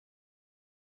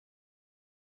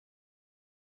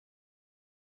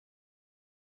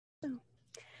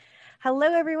Hello,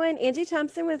 everyone. Angie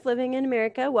Thompson with Living in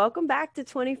America. Welcome back to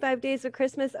 25 Days of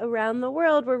Christmas Around the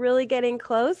World. We're really getting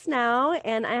close now,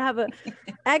 and I have an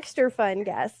extra fun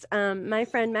guest. My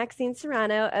friend Maxine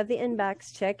Serrano of the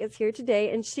Inbox Chick is here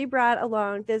today, and she brought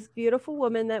along this beautiful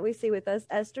woman that we see with us,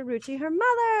 Esther Rucci, her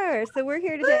mother. So we're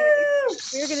here today.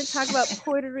 We're going to talk about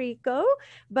Puerto Rico.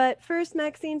 But first,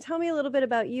 Maxine, tell me a little bit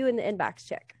about you and the Inbox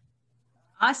Chick.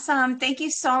 Awesome. Thank you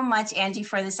so much, Angie,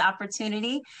 for this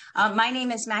opportunity. My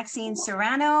name is Maxine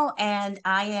Serrano, and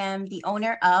I am the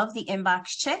owner of the Inbox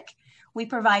Chick. We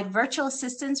provide virtual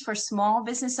assistance for small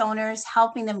business owners,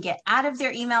 helping them get out of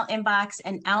their email inbox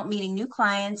and out meeting new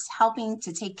clients, helping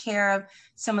to take care of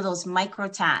some of those micro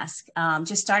tasks.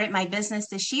 Just started my business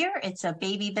this year. It's a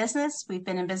baby business. We've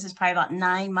been in business probably about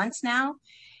 9 months now.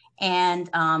 And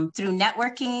through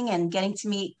networking and getting to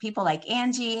meet people like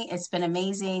Angie, it's been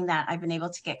amazing that I've been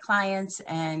able to get clients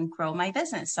and grow my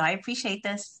business. So I appreciate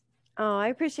this. Oh, I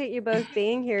appreciate you both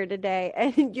being here today.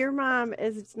 And your mom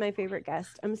is my favorite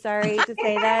guest. I'm sorry to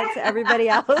say that to everybody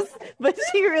else, but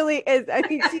she really is. I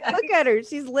mean, look at her.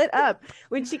 She's lit up.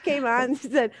 When she came on, she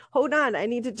said, "Hold on, I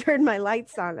need to turn my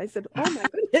lights on." I said, "Oh my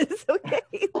goodness, okay."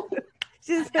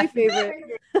 She's my favorite.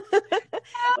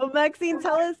 Well, Maxine,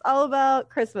 tell us all about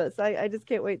Christmas. I just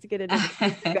can't wait to get into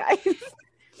this, guys.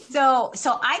 So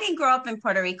I didn't grow up in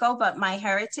Puerto Rico, but my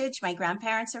heritage, my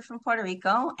grandparents are from Puerto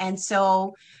Rico. And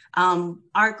so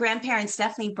our grandparents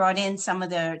definitely brought in some of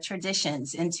the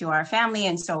traditions into our family.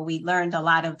 And so we learned a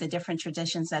lot of the different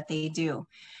traditions that they do.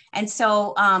 And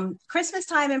so Christmas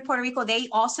time in Puerto Rico, they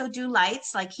also do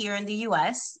lights like here in the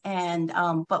US. And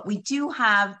but we do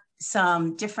have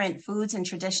some different foods and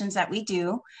traditions that we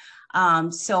do.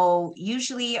 So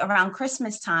usually around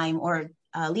Christmas time or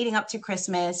leading up to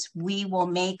Christmas, we will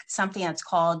make something that's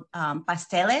called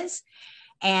pastels.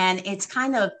 And it's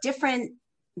kind of different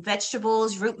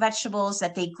vegetables, root vegetables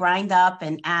that they grind up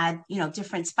and add,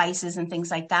 different spices and things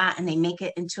like that. And they make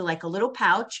it into like a little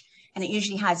pouch. And it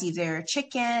usually has either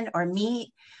chicken or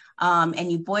meat.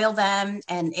 And you boil them,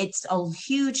 and it's a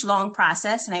huge, long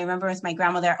process. And I remember with my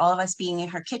grandmother, all of us being in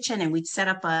her kitchen, and we'd set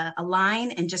up a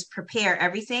line and just prepare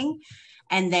everything.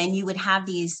 And then you would have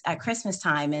these at Christmas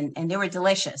time, and they were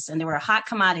delicious, and they were a hot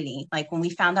commodity. Like when we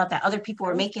found out that other people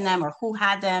were making them or who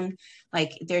had them,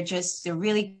 like they're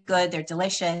really good. They're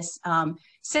delicious.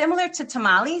 Similar to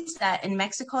tamales that in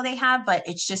Mexico they have, but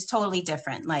it's just totally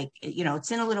different. Like,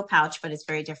 it's in a little pouch, but it's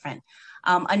very different.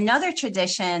 Another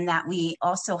tradition that we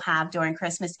also have during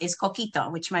Christmas is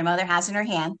coquito, which my mother has in her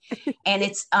hand. And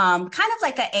it's kind of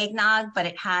like an eggnog, but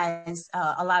it has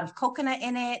a lot of coconut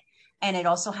in it. And it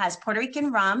also has Puerto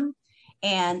Rican rum.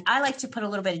 And I like to put a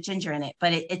little bit of ginger in it,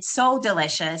 but it's so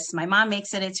delicious. My mom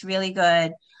makes it. It's really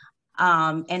good.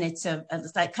 And it's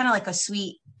like kind of like a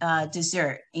sweet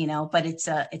dessert, but it's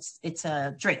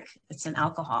a drink. It's an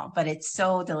alcohol, but it's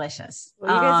so delicious.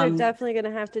 Well, you guys are definitely going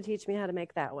to have to teach me how to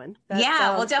make that one.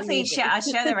 We'll definitely I'll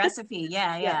share the recipe.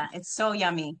 Yeah. It's so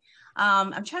yummy.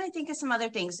 I'm trying to think of some other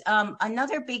things.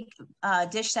 Another big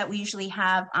dish that we usually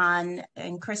have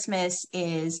in Christmas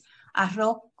is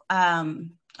arroz.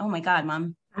 Oh my God,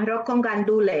 Mom. Arroz con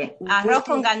gandule. Arroz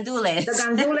con gandules. The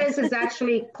gandules is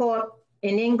actually called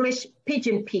in English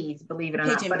pigeon peas, believe it or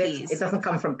not, but it doesn't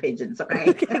come from pigeons,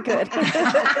 okay? Good.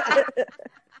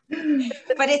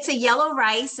 But it's a yellow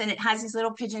rice, and it has these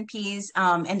little pigeon peas,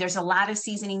 and there's a lot of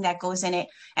seasoning that goes in it.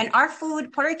 And our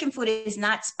food, Puerto Rican food, is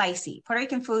not spicy. Puerto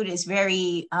Rican food is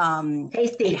very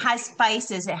tasty. It has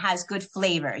spices. It has good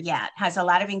flavor. Yeah, it has a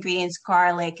lot of ingredients,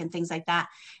 garlic and things like that.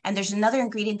 And there's another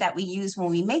ingredient that we use when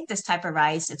we make this type of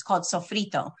rice. It's called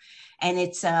sofrito. And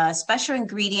it's a special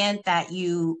ingredient that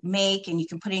you make, and you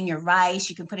can put in your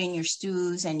rice, you can put in your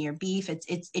stews and your beef.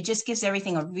 It just gives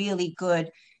everything a really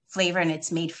good flavor, and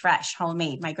it's made fresh,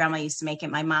 homemade. My grandma used to make it.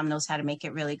 My mom knows how to make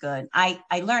it really good. I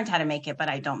learned how to make it, but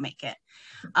I don't make it.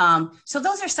 So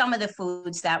those are some of the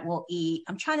foods that we'll eat.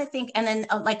 I'm trying to think. And then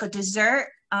like a dessert,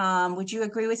 would you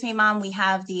agree with me, Mom? We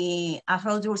have the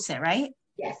arroz dulce, right?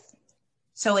 Yes.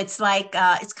 So it's like,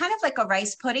 it's kind of like a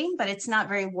rice pudding, but it's not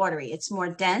very watery. It's more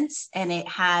dense, and it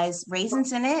has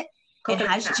raisins in it. Coconut. It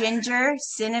has ginger,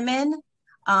 cinnamon,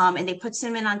 and they put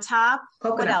cinnamon on top.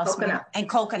 Coconut, what else? Coconut. And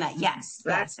coconut, yes,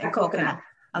 and coconut.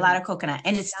 A lot of coconut,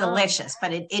 and it's delicious,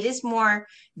 but it is more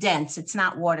dense. It's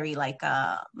not watery like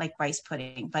rice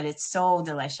pudding, but it's so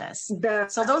delicious.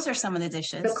 So those are some of the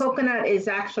dishes. The coconut is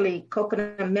actually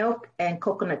coconut milk and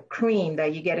coconut cream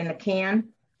that you get in a can.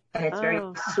 And it's very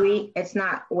sweet. It's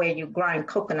not where you grind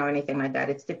coconut or anything like that.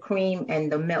 It's the cream and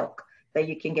the milk that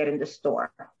you can get in the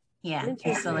store. Yeah,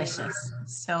 it's delicious.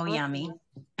 So yummy.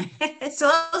 So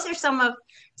those are some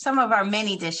of our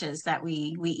many dishes that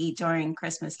we eat during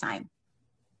Christmas time.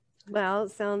 Well,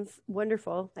 it sounds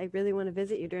wonderful. I really want to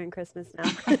visit you during Christmas now.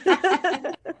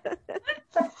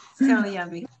 So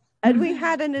yummy. And we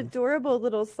had an adorable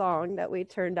little song that we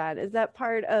turned on. Is that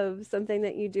part of something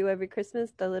that you do every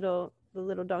Christmas? The little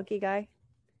donkey guy?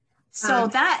 So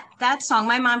that song,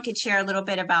 my mom could share a little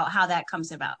bit about how that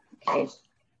comes about. Okay.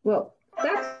 Well,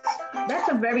 that's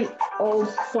a very old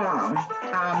song.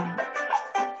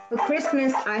 For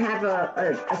Christmas, I have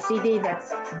a CD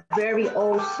that's very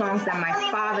old songs that my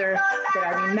father, that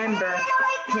I remember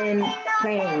him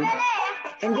playing.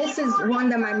 And this is one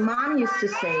that my mom used to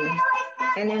sing.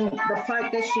 And then the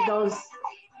part that she goes,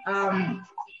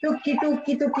 tuki,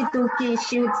 tuki, tuki,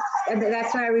 tuki, and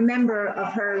that's what I remember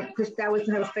of her, because that was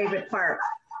her favorite part.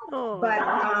 Oh. But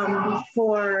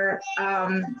for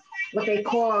what they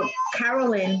call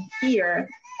caroling here,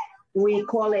 we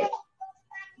call it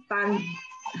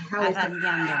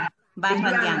Parrandeando.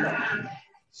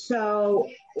 So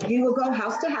you will go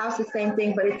house to house, the same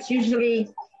thing, but it's usually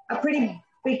a pretty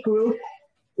big group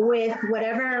with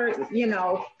whatever,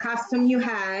 costume you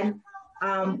had,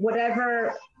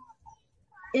 whatever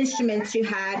instruments you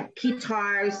had,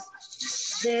 guitars.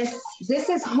 This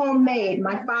is homemade.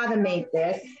 My father made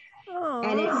this. Aww.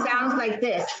 And it sounds like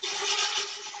this.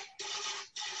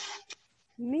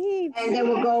 Neat. And they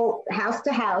will go house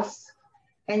to house.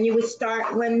 And you would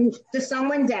start when the sun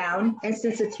went down. And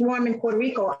since it's warm in Puerto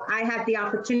Rico, I had the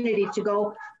opportunity to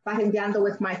go parrandeando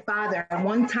with my father. And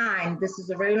one time, this is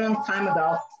a very long time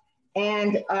ago,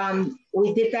 and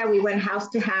we did that. We went house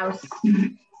to house.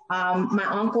 My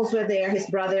uncles were there, his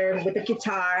brother with the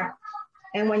guitar.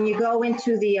 And when you go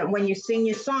into when you sing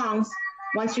your songs,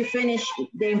 once you finish,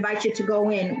 they invite you to go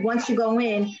in. Once you go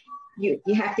in, you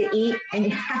have to eat and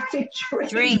you have to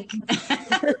drink.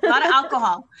 A lot of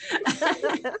alcohol.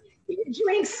 You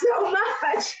drink so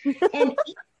much and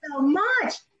eat so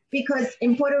much, because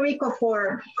in Puerto Rico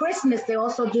for Christmas, they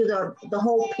also do the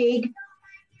whole pig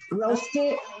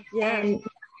roasted, and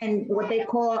what they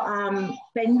call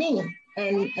pending.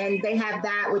 And they have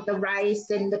that with the rice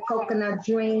and the coconut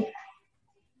drink.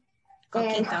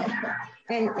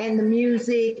 And the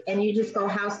music, and you just go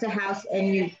house to house,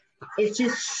 and it's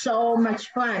just so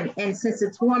much fun. And since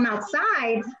it's warm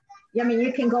outside, I mean,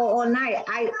 you can go all night.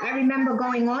 I remember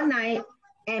going all night,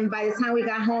 and by the time we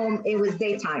got home, it was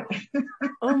daytime.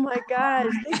 Oh my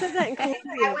gosh, they said that in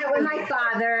Colombia. I went with my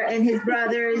father and his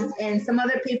brothers and some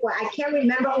other people. I can't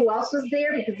remember who else was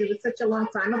there because it was such a long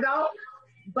time ago.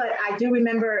 But I do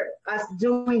remember us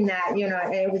doing that, and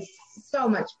it was so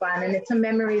much fun. And it's a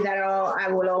memory that I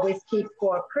will always keep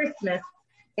for Christmas.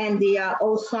 And the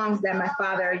old songs that my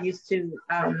father used to,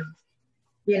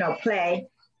 play.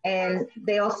 And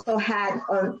they also had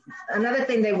another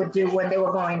thing they would do when they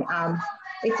were going.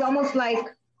 It's almost like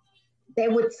they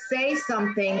would say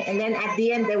something, and then at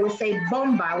the end they would say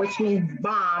bomba, which means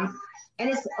bomb. And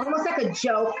it's almost like a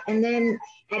joke. And then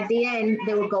at the end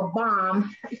they would go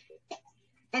bomb.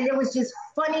 And it was just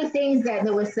funny things that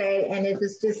they would say, and it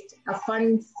was just a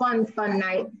fun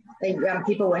night that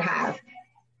people would have.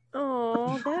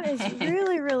 Oh, that is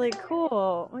really, really cool.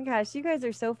 Oh my gosh, you guys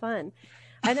are so fun.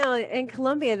 I know in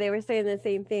Colombia they were saying the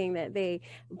same thing, that they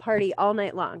party all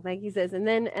night long, like he says, and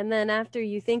then after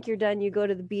you think you're done, you go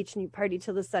to the beach and you party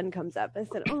till the sun comes up. I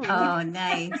said, oh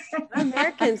nice.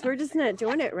 Americans, we're just not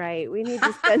doing it right. We need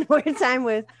to spend more time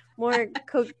with more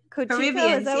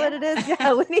Coquitos, is that what it is?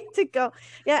 Yeah, we need to go.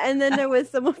 Yeah, and then there was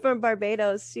someone from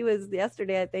Barbados. She was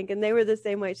yesterday, I think, and they were the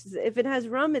same way. She said, if it has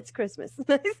rum, it's Christmas.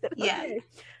 I said, yeah, okay.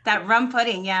 That rum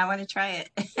pudding. Yeah, I want to try it.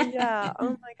 Yeah.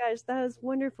 Oh my gosh, that was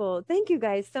wonderful. Thank you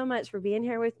guys so much for being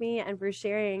here with me and for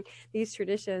sharing these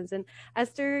traditions. And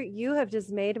Esther, you have just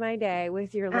made my day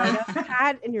with your light up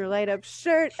hat and your light up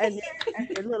shirt and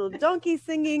your little donkey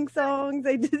singing songs.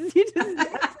 You just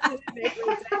absolutely made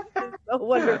my day. It's so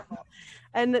wonderful.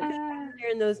 And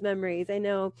sharing those memories. I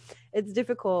know it's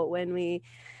difficult when we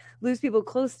lose people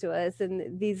close to us,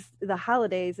 and the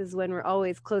holidays is when we're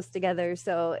always close together.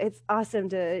 So it's awesome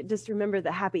to just remember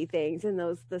the happy things and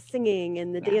the singing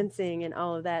and the dancing and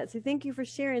all of that. So thank you for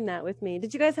sharing that with me.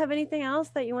 Did you guys have anything else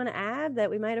that you want to add that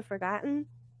we might have forgotten?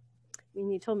 I mean,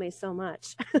 you told me so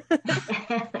much.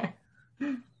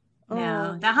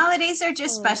 No, the holidays are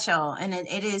just special, and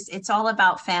it's all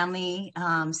about family.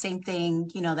 Same thing,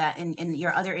 that in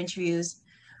your other interviews,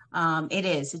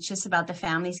 it's just about the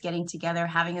families getting together,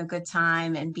 having a good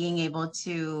time, and being able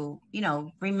to,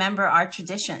 remember our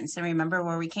traditions and remember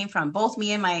where we came from. Both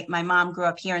me and my mom grew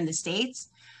up here in the States.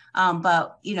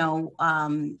 But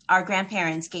our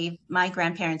grandparents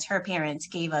her parents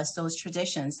gave us those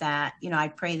traditions that, I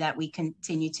pray that we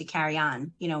continue to carry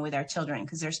on, with our children,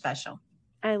 because they're special.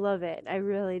 I love it. I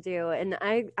really do. And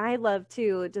I love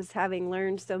too, just having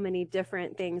learned so many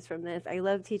different things from this. I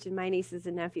love teaching my nieces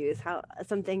and nephews how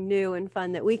something new and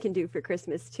fun that we can do for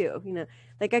Christmas too. You know,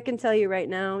 like I can tell you right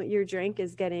now, your drink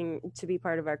is getting to be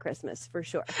part of our Christmas for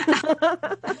sure.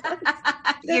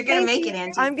 You're going to make it,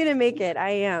 Angie. I'm going to make it.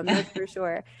 I am. That's for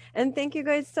sure. And thank you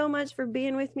guys so much for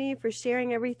being with me, for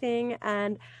sharing everything.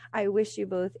 And I wish you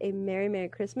both a Merry, Merry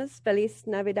Christmas. Feliz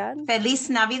Navidad. Feliz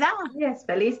Navidad. Yes,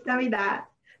 Feliz Navidad.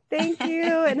 Thank you.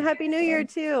 And Happy New Year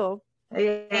too.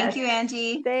 Yes. Thank you,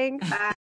 Angie. Thanks. Bye.